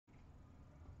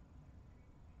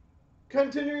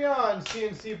Continuing on,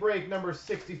 CNC break number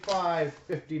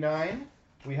 6559.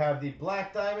 We have the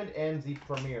Black Diamond and the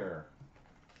Premier.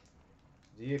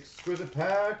 The exquisite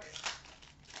pack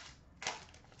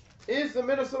is the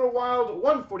Minnesota Wild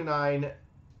 149,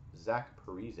 Zach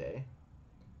Parise.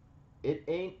 It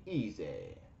ain't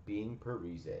easy being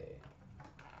Parise.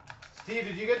 Steve,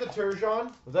 did you get the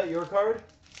Turgeon? Was that your card?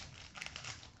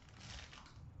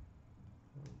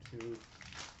 1, 2.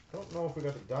 Don't know if we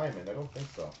got the Diamond. I don't think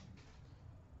so.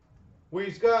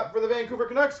 We've got, for the Vancouver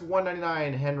Canucks,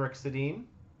 199, Henrik Sedin.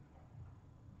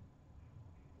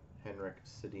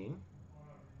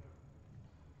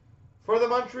 For the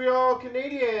Montreal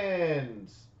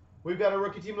Canadiens, we've got a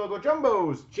rookie team logo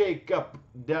jumbos, Jacob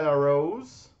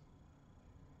Delarose.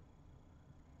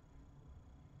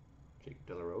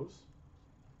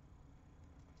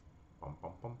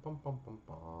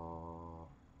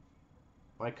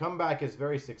 My comeback is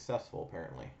very successful,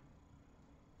 apparently.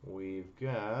 We've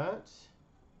got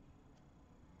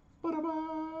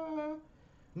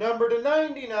number to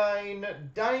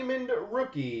 99, Diamond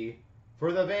Rookie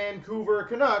for the Vancouver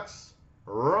Canucks,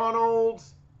 Ronald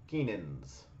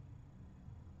Keenans.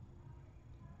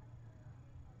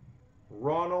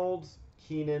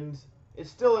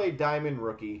 It's still a Diamond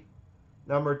Rookie.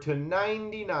 Number to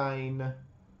 99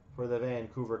 for the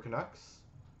Vancouver Canucks.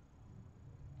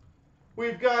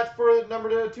 We've got for number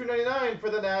to 299 for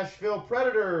the Nashville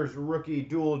Predators, rookie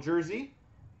dual jersey,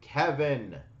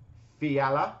 Kevin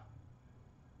Fiala.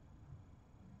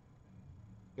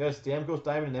 You got a Stamkos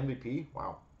Diamond and MVP?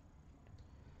 Wow.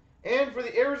 And for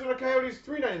the Arizona Coyotes,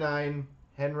 399,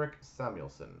 Henrik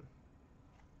Samuelsson.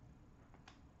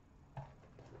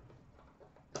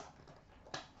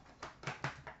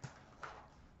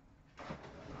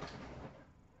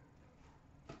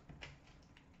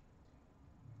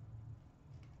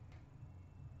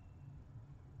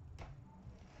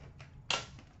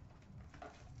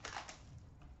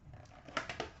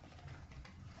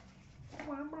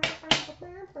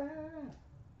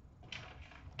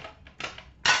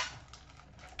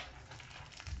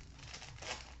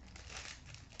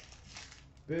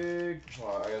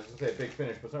 Well, I was going to say big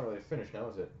finish, but it's not really a finish now,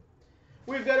 is it?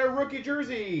 We've got a rookie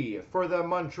jersey for the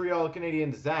Montreal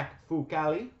Canadiens, Zach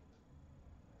Fucale.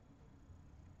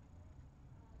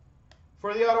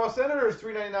 For the Ottawa Senators,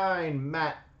 399,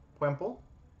 Matt Puempel.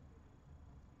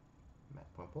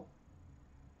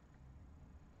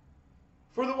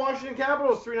 For the Washington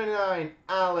Capitals, 399,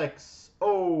 Alex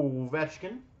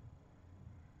Ovechkin.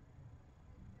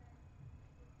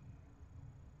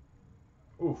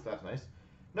 Oof, that's nice.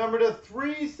 Number to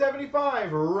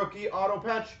 375, rookie auto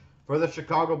patch for the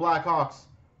Chicago Blackhawks,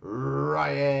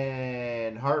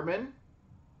 Ryan Hartman.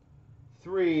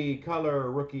 3-color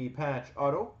rookie patch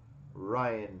auto,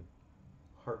 Ryan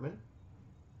Hartman.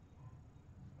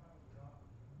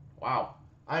 Wow,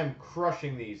 I'm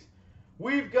crushing these.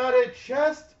 We've got a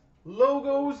Chest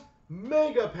Logos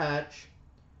Mega Patch,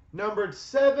 numbered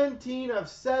 17 of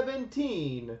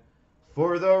 17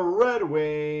 for the Red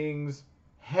Wings,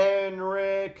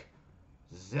 Henrik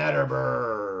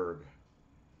Zetterberg.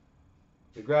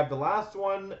 We grabbed the last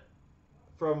one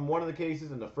from one of the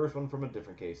cases and the first one from a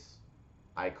different case.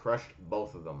 I crushed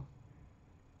both of them.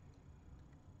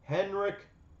 Henrik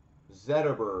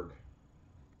Zetterberg.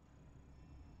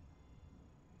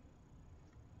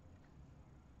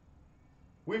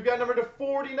 We've got number to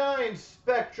 49,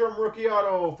 Spectrum Rookie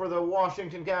Auto for the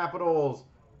Washington Capitals,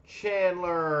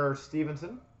 Chandler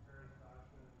Stevenson.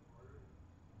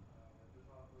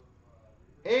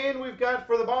 And we've got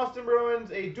for the Boston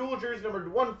Bruins a dual jersey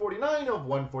numbered 149 of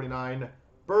 149,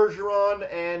 Bergeron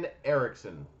and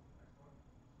Eriksson.